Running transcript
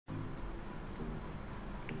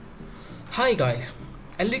Hi guys,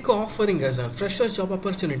 Elico offering us a fresher job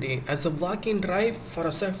opportunity as a walk-in drive for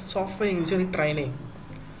a software engineering training.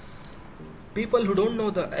 People who don't know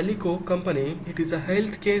the Elico company, it is a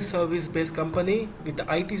healthcare service-based company with the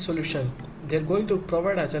IT solution. They're going to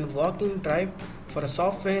provide us a walk-in drive for a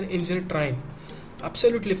software engineering train.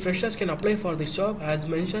 Absolutely, freshers can apply for this job as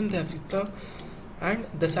mentioned. And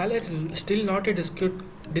the salary is still not a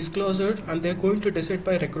disclosed, and they're going to decide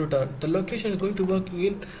by recruiter. The location is going to work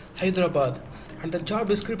in Hyderabad, and the job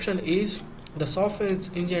description is the software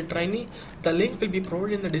engineer trainee. The link will be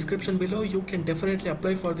provided in the description below. You can definitely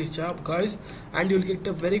apply for this job, guys, and you'll get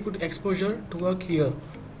a very good exposure to work here.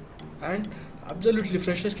 And absolutely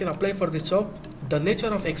freshers can apply for this job. The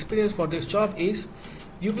nature of experience for this job is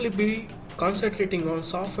you will be concentrating on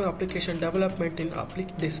software application development in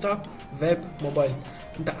desktop, web, mobile.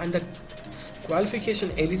 And the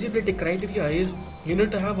qualification eligibility criteria is you need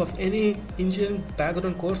to have of any engineering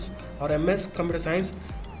background course or MS computer science,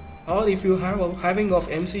 or if you have having of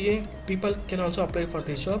MCA, people can also apply for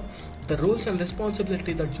this job. The rules and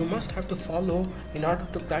responsibility that you must have to follow in order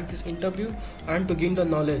to crack this interview and to gain the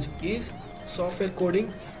knowledge is software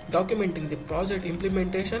coding, documenting the project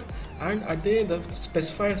implementation, and adhering the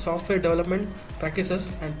specified software development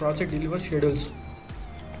practices and project delivery schedules.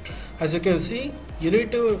 As you can see, you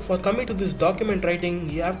need to, for coming to this document writing,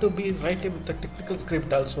 you have to be writing with the technical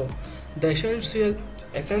script also. The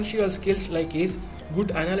essential skills like is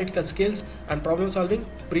good analytical skills and problem solving,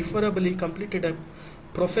 preferably completed a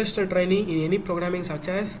professional training in any programming such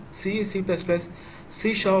as C, C++,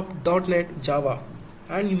 C Sharp, .NET, Java.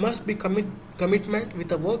 And you must be commitment with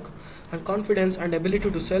the work and confidence and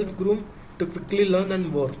ability to self-groom to quickly learn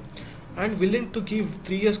and more, and willing to give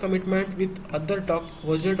 3 years commitment with other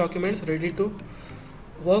original documents ready to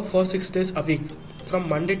work for 6 days a week from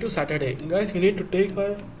Monday to Saturday. Guys, you need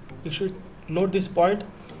to you should note this point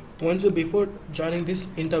once before joining this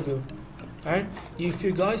interview. And if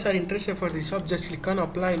you guys are interested for this job, just click on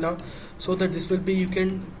apply now, so that this will be you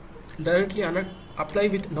can directly apply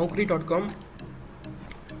with naukri.com.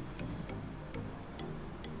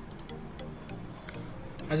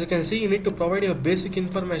 As you can see, you need to provide your basic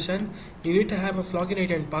information. You need to have a login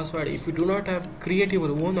ID and password. If you do not have, create your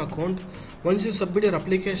own account. Once you submit your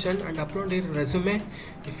application and upload your resume,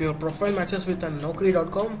 if your profile matches with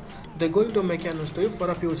naukri.com, they're going to make an announcement to you for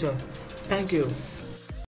a future. Thank you.